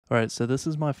Alright, so this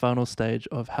is my final stage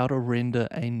of how to render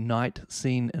a night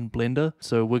scene in Blender.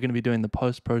 So we're going to be doing the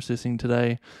post-processing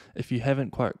today. If you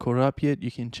haven't quite caught up yet,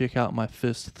 you can check out my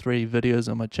first 3 videos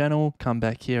on my channel, come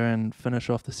back here and finish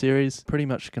off the series. Pretty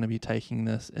much going to be taking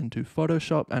this into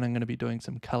Photoshop, and I'm going to be doing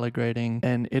some color grading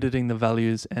and editing the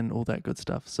values and all that good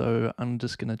stuff. So I'm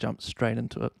just going to jump straight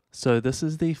into it. So this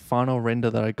is the final render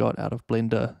that I got out of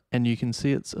Blender, and you can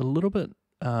see it's a little bit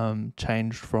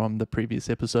changed from the previous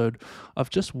episode. I've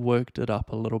just worked it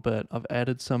up a little bit. I've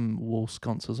added some wall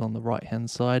sconces on the right hand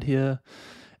side here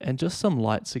and just some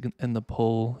lights in the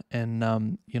pool,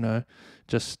 and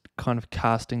just kind of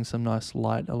casting some nice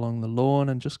light along the lawn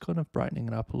and just kind of brightening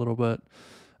it up a little bit.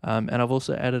 And I've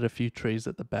also added a few trees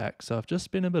at the back. So I've just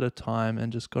spent a bit of time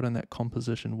and just gotten that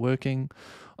composition working.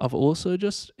 I've also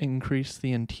just increased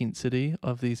the intensity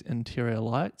of these interior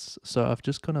lights. So I've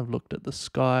just kind of looked at the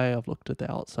sky, I've looked at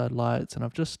the outside lights, and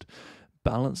I've just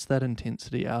balanced that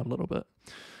intensity out a little bit.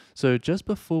 So just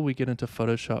before we get into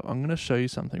Photoshop, I'm going to show you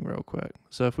something real quick.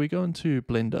 So if we go into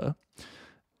Blender,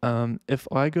 if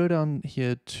I go down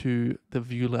here to the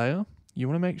view layer, you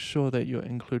want to make sure that you're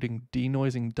including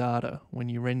denoising data when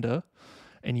you render,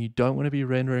 and you don't want to be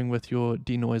rendering with your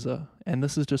denoiser. And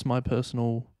this is just my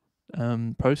personal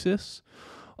process.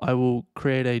 I will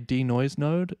create a denoise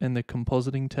node in the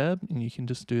compositing tab, and you can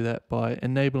just do that by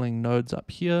enabling nodes up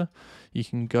here. You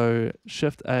can go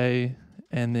Shift A,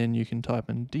 and then you can type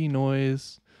in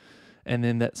denoise, and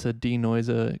then that's a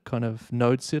denoiser kind of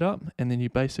node setup, and then you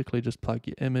basically just plug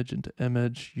your image into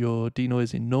image, your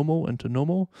denoising normal into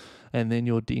normal, and then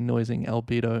your denoising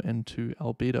albedo into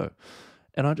albedo.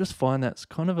 And I just find that's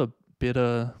kind of a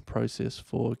better process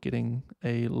for getting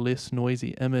a less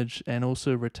noisy image and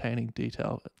also retaining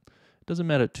detail. It doesn't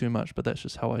matter too much, but that's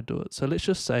just how I do it. So let's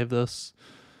just save this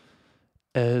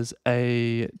as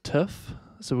a TIFF.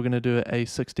 So we're going to do a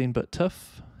 16-bit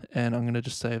TIFF, and I'm going to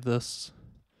just save this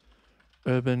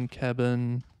urban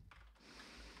cabin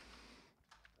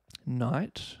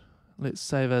night. Let's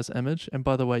save as image. And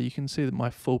by the way, you can see that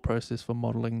my full process for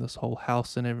modeling this whole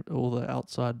house and all the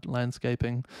outside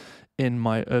landscaping in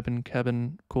my urban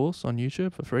cabin course on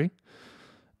YouTube for free.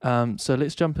 So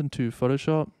let's jump into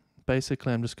Photoshop.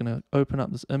 Basically, I'm just going to open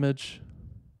up this image.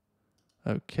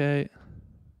 Okay.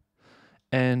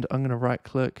 And I'm going to right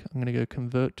click. I'm going to go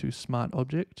convert to smart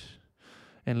object.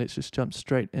 And let's just jump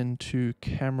straight into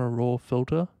camera raw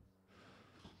filter.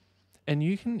 And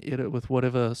you can edit with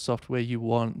whatever software you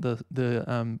want.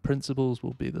 The principles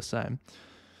will be the same.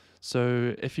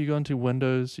 So if you go into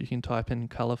Windows, you can type in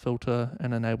color filter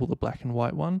and enable the black and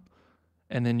white one.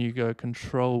 And then you go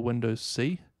Control Windows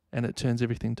C, and it turns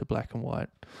everything to black and white.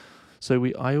 So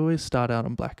I always start out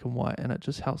in black and white, and it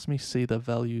just helps me see the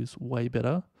values way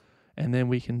better. And then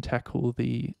we can tackle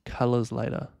the colors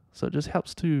later. So it just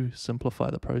helps to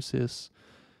simplify the process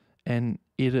and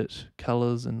edit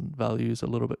colors and values a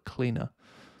little bit cleaner.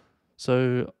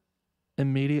 So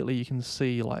immediately you can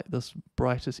see like this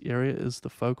brightest area is the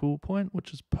focal point,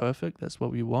 which is perfect. That's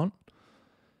what we want.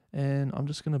 And I'm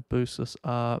just going to boost this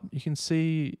up. You can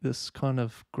see this kind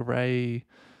of gray,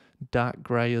 dark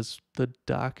gray is the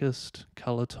darkest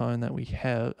color tone that we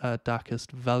have,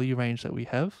 darkest value range that we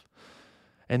have.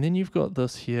 And then you've got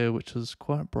this here, which is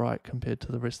quite bright compared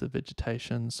to the rest of the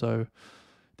vegetation. So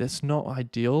that's not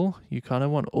ideal. You kind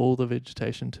of want all the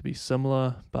vegetation to be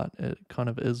similar, but it kind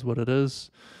of is what it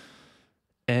is.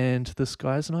 And the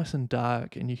sky is nice and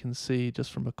dark, and you can see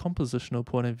just from a compositional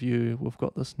point of view, we've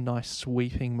got this nice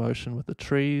sweeping motion with the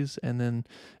trees, and then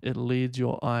it leads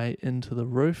your eye into the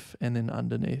roof and then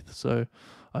underneath. So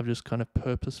I've just kind of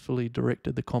purposefully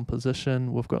directed the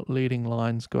composition. We've got leading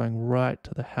lines going right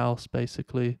to the house,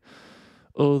 basically.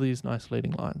 All these nice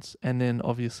leading lines. And then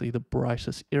obviously the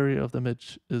brightest area of the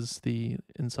image is the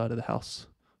inside of the house.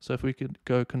 So if we could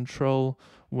go Control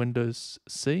Windows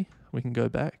C, we can go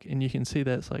back, and you can see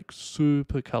that it's like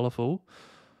super colorful.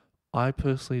 I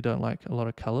personally don't like a lot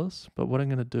of colors, but what I'm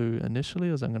going to do initially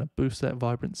is I'm going to boost that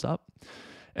vibrance up,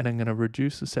 and I'm going to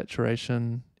reduce the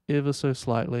saturation ever so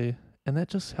slightly. And that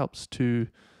just helps to,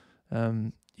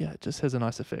 it just has a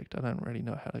nice effect. I don't really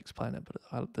know how to explain it,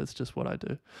 but that's just what I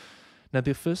do. Now,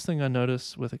 the first thing I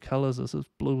notice with the colors is this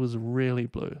blue is really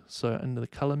blue. So in the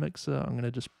color mixer, I'm going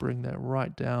to just bring that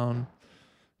right down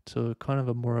to kind of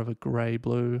a more of a gray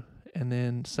blue. And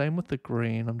then same with the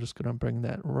green, I'm just going to bring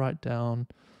that right down.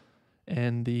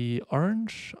 And the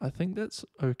orange, I think that's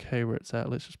okay where it's at.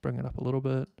 Let's just bring it up a little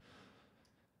bit.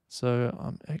 So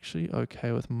I'm actually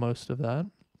okay with most of that.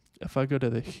 If I go to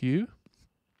the hue,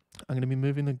 I'm going to be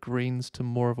moving the greens to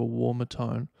more of a warmer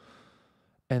tone.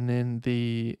 And then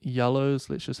the yellows,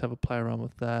 let's just have a play around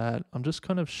with that. I'm just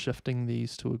kind of shifting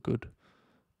these to a good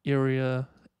area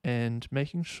and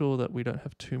making sure that we don't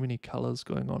have too many colors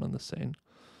going on in the scene.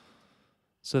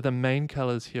 So the main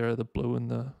colors here are the blue and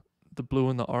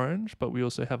the orange, but we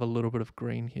also have a little bit of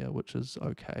green here, which is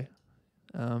okay.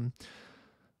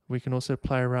 We can also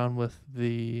play around with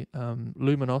the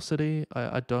luminosity.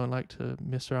 I don't like to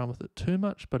mess around with it too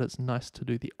much, but it's nice to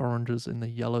do the oranges and the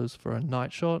yellows for a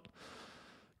night shot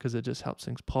because it just helps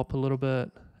things pop a little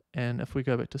bit. And if we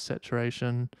go back to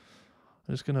saturation,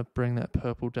 I'm just going to bring that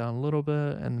purple down a little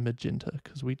bit and magenta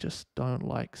because we just don't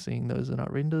like seeing those in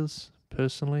our renders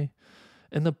personally.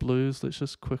 In the blues, let's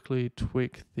just quickly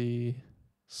tweak the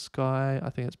sky. I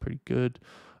think it's pretty good.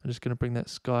 I'm just going to bring that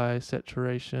sky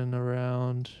saturation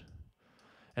around,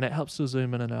 and it helps to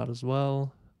zoom in and out as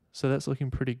well. So that's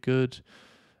looking pretty good.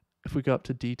 If we go up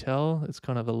to detail, it's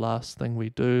kind of the last thing we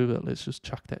do, but let's just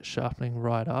chuck that sharpening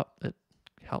right up. It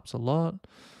helps a lot.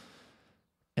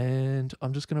 And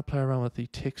I'm just going to play around with the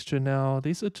texture now.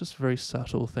 These are just very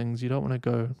subtle things. You don't want to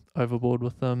go overboard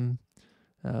with them.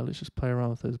 Let's just play around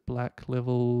with those black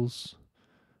levels,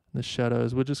 the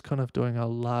shadows. We're just kind of doing our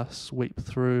last sweep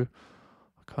through.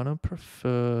 I kind of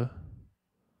prefer,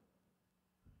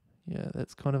 yeah,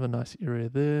 that's kind of a nice area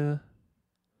there.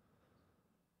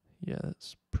 Yeah,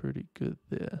 that's pretty good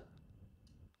there.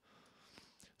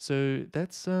 So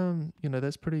that's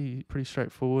that's pretty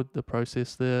straightforward, the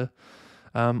process there.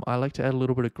 I like to add a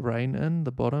little bit of grain in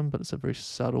the bottom, but it's a very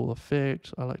subtle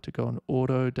effect. I like to go on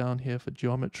auto down here for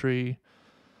geometry.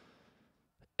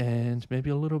 And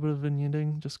maybe a little bit of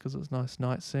vignetting just because it's nice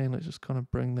night scene. Let's just kind of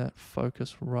bring that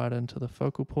focus right into the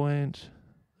focal point.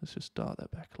 Let's just dial that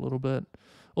back a little bit.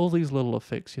 All these little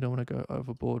effects, you don't want to go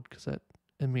overboard because that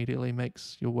immediately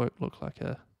makes your work look like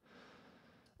a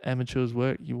amateur's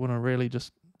work. You want to really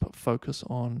just put focus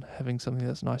on having something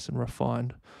that's nice and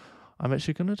refined. I'm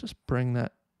actually going to just bring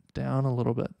that down a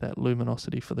little bit, that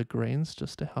luminosity for the greens,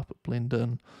 just to help it blend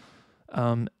in.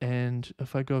 And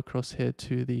if I go across here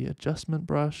to the adjustment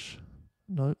brush,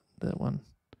 no, that one,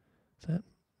 is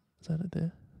that it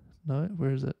there? No,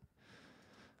 where is it?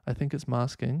 I think it's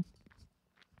masking.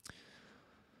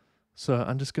 So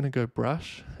I'm just going to go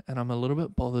brush, and I'm a little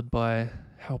bit bothered by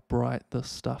how bright this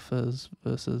stuff is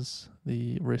versus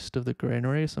the rest of the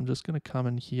greenery. So I'm just going to come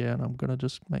in here and I'm going to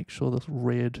just make sure this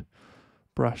red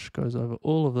brush goes over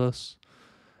all of this.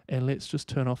 And let's just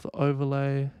turn off the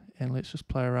overlay. And let's just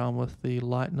play around with the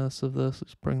lightness of this.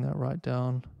 Let's bring that right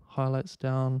down. Highlights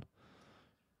down.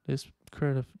 Let's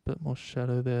create a bit more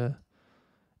shadow there.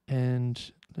 And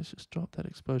let's just drop that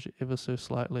exposure ever so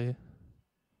slightly.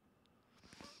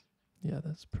 Yeah,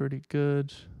 that's pretty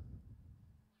good.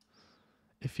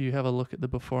 If you have a look at the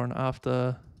before and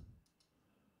after,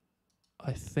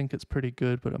 I think it's pretty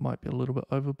good, but it might be a little bit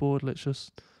overboard. Let's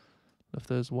just lift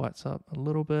those whites up a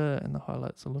little bit and the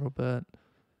highlights a little bit.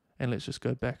 And let's just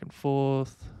go back and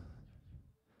forth.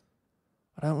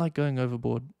 I don't like going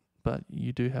overboard, but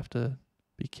you do have to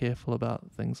be careful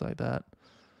about things like that.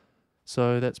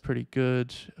 So that's pretty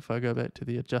good. If I go back to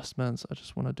the adjustments, I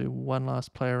just want to do one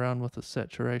last play around with the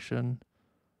saturation.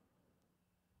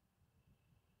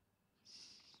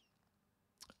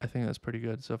 I think that's pretty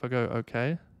good. So if I go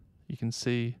OK, you can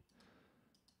see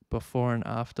before and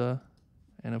after.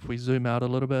 And if we zoom out a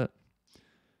little bit,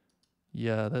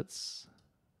 yeah, that's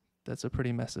a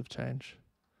pretty massive change.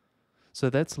 So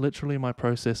that's literally my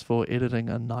process for editing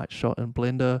a night shot in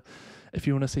Blender. If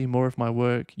you want to see more of my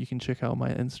work, you can check out my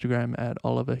Instagram at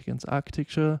Oliver Higgins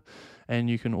Architecture, and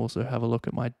you can also have a look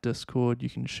at my Discord. You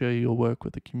can share your work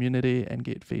with the community and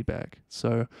get feedback.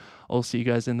 So I'll see you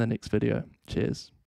guys in the next video. Cheers.